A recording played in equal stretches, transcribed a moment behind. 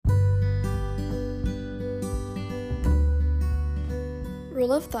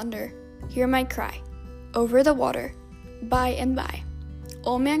Roll of thunder, hear my cry. Over the water, by and by.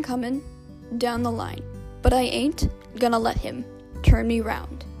 Old man comin' down the line, but I ain't gonna let him turn me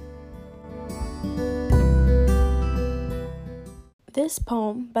round. This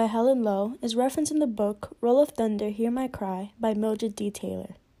poem by Helen Lowe is referenced in the book Roll of Thunder, Hear My Cry by Mildred D.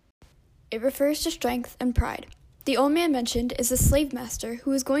 Taylor. It refers to strength and pride. The old man mentioned is a slave master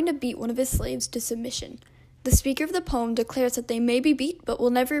who is going to beat one of his slaves to submission. The speaker of the poem declares that they may be beat but will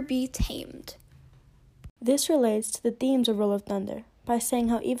never be tamed. This relates to the themes of Roll of Thunder by saying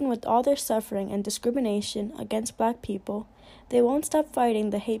how even with all their suffering and discrimination against Black people, they won't stop fighting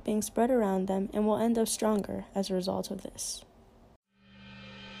the hate being spread around them and will end up stronger as a result of this.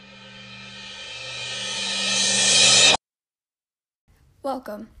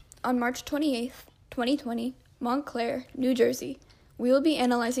 Welcome. On March 28th, 2020, Montclair, New Jersey, we will be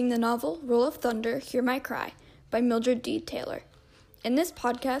analyzing the novel Roll of Thunder, Hear My Cry by Mildred D. Taylor. In this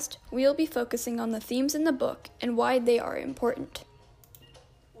podcast, we will be focusing on the themes in the book and why they are important.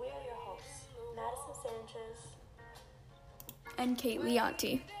 We are your hosts, Madison Sanchez and Kate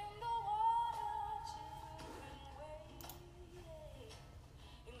Leonti.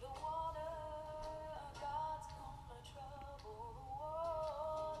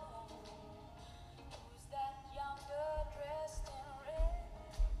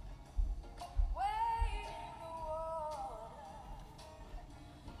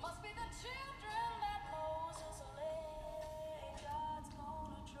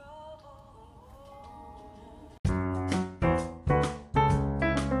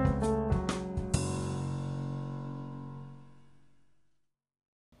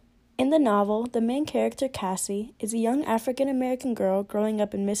 In the novel, the main character, Cassie, is a young African-American girl growing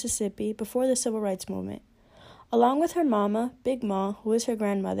up in Mississippi before the Civil Rights Movement. Along with her mama, Big Ma, who is her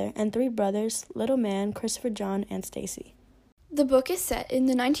grandmother, and three brothers, Little Man, Christopher John, and Stacy. The book is set in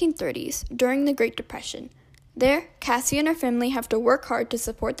the 1930s, during the Great Depression. There, Cassie and her family have to work hard to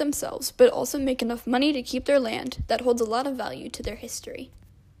support themselves, but also make enough money to keep their land that holds a lot of value to their history.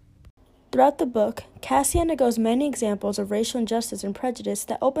 Throughout the book, Cassie undergoes many examples of racial injustice and prejudice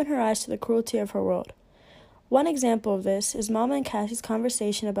that open her eyes to the cruelty of her world. One example of this is Mama and Cassie's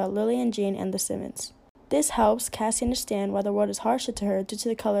conversation about Lillian Jean and the Simmons. This helps Cassie understand why the world is harsher to her due to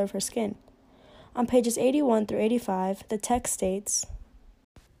the color of her skin. On pages 81 through 85, the text states,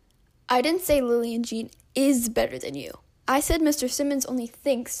 I didn't say Lillian Jean is better than you. I said Mr. Simmons only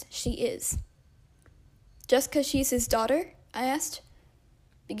thinks she is. Just 'cause she's his daughter? I asked,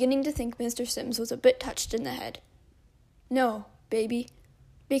 beginning to think Mr. Sims was a bit touched in the head. No, baby,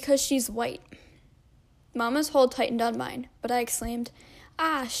 because she's white. Mama's hold tightened on mine, but I exclaimed,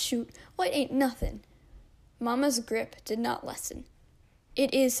 ah, shoot, white ain't nothin'. Mama's grip did not lessen.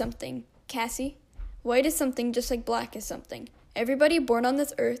 It is something, Cassie. White is something just like black is something. Everybody born on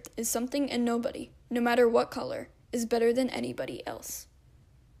this earth is something, and nobody, no matter what color, is better than anybody else.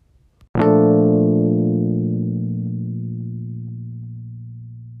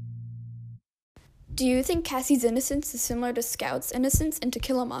 Do you think Cassie's innocence is similar to Scout's innocence in To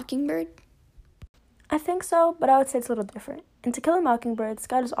Kill a Mockingbird? I think so, but I would say it's a little different. In To Kill a Mockingbird,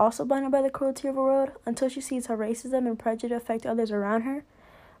 Scout is also blinded by the cruelty of her world until she sees how racism and prejudice affect others around her.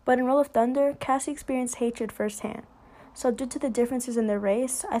 But in Roll of Thunder, Cassie experienced hatred firsthand. So due to the differences in their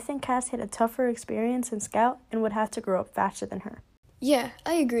race, I think Cassie had a tougher experience than Scout and would have to grow up faster than her. Yeah,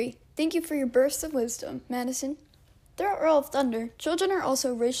 I agree. Thank you for your bursts of wisdom, Madison. Throughout Roll of Thunder, children are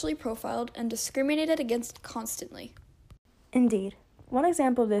also racially profiled and discriminated against constantly. Indeed. One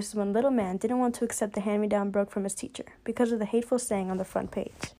example of this is when Little Man didn't want to accept the hand-me-down book from his teacher because of the hateful saying on the front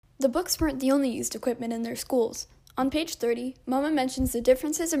page. The books weren't the only used equipment in their schools. On page 30, Mama mentions the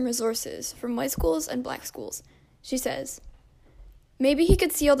differences in resources from white schools and black schools. She says, maybe he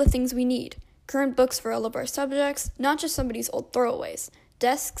could see all the things we need. Current books for all of our subjects, not just somebody's old throwaways.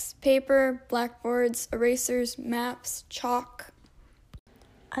 Desks, paper, blackboards, erasers, maps, chalk.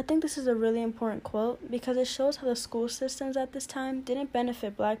 I think this is a really important quote because it shows how the school systems at this time didn't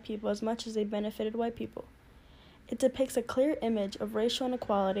benefit Black people as much as they benefited white people. It depicts a clear image of racial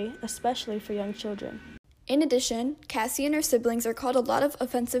inequality, especially for young children. In addition, Cassie and her siblings are called a lot of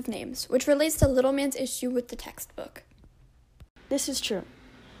offensive names, which relates to Little Man's issue with the textbook. This is true.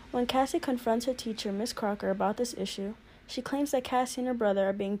 When Cassie confronts her teacher, Miss Crocker, about this issue, she claims that Cassie and her brother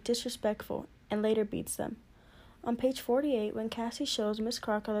are being disrespectful and later beats them. On page 48, when Cassie shows Miss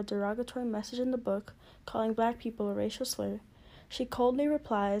Crocker the derogatory message in the book, calling Black people a racial slur, she coldly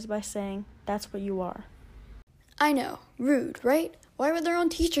replies by saying, that's what you are. I know. Rude, right? Why would their own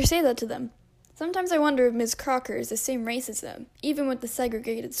teacher say that to them? Sometimes I wonder if Ms. Crocker is the same race as them, even with the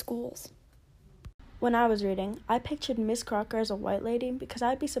segregated schools. When I was reading, I pictured Miss Crocker as a white lady because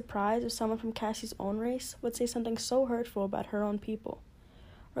I'd be surprised if someone from Cassie's own race would say something so hurtful about her own people.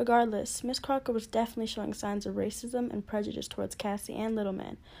 Regardless, Miss Crocker was definitely showing signs of racism and prejudice towards Cassie and Little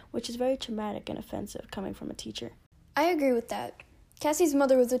Man, which is very traumatic and offensive coming from a teacher. I agree with that. Cassie's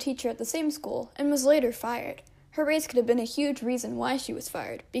mother was a teacher at the same school and was later fired. Her race could have been a huge reason why she was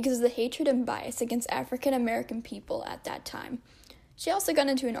fired, because of the hatred and bias against African American people at that time. She also got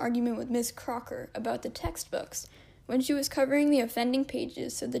into an argument with Miss Crocker about the textbooks when she was covering the offending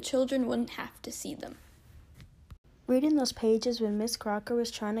pages so the children wouldn't have to see them. Reading those pages when Miss Crocker was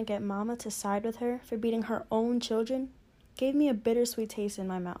trying to get Mama to side with her for beating her own children gave me a bittersweet taste in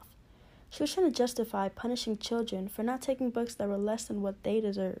my mouth. She was trying to justify punishing children for not taking books that were less than what they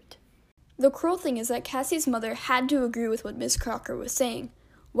deserved. The cruel thing is that Cassie's mother had to agree with what Miss Crocker was saying.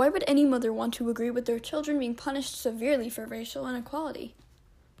 Why would any mother want to agree with their children being punished severely for racial inequality?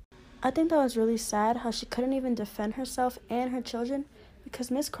 I think that was really sad how she couldn't even defend herself and her children because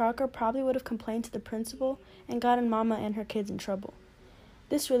Miss Crocker probably would have complained to the principal and gotten Mama and her kids in trouble.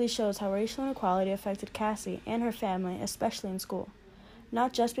 This really shows how racial inequality affected Cassie and her family, especially in school.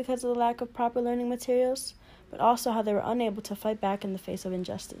 Not just because of the lack of proper learning materials, but also how they were unable to fight back in the face of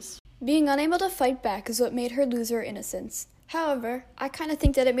injustice. Being unable to fight back is what made her lose her innocence. However, I kind of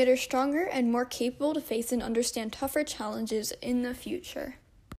think that it made her stronger and more capable to face and understand tougher challenges in the future.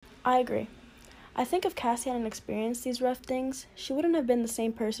 I agree. I think if Cassie hadn't experienced these rough things, she wouldn't have been the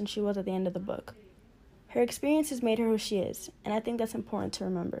same person she was at the end of the book. Her experiences made her who she is, and I think that's important to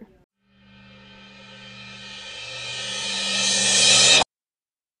remember.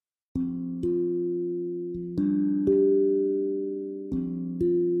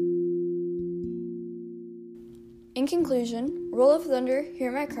 In conclusion, Roll of Thunder,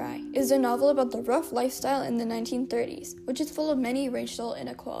 Hear My Cry is a novel about the rough lifestyle in the 1930s, which is full of many racial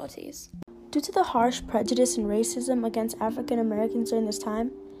inequalities. Due to the harsh prejudice and racism against African Americans during this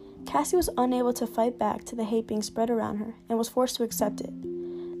time, Cassie was unable to fight back to the hate being spread around her and was forced to accept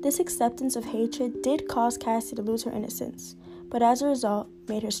it. This acceptance of hatred did cause Cassie to lose her innocence, but as a result,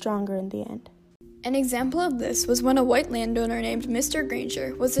 made her stronger in the end. An example of this was when a white landowner named Mr.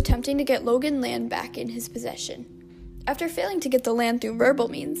 Granger was attempting to get Logan land back in his possession. After failing to get the land through verbal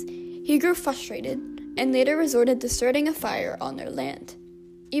means, he grew frustrated and later resorted to starting a fire on their land.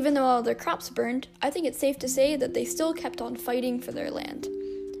 Even though all their crops burned, I think it's safe to say that they still kept on fighting for their land.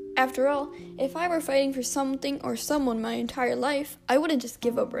 After all, if I were fighting for something or someone my entire life, I wouldn't just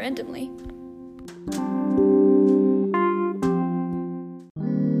give up randomly.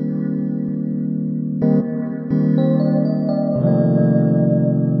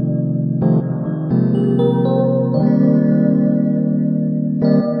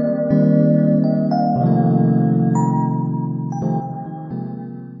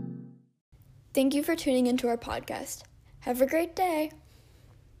 Thank you for tuning into our podcast. Have a great day.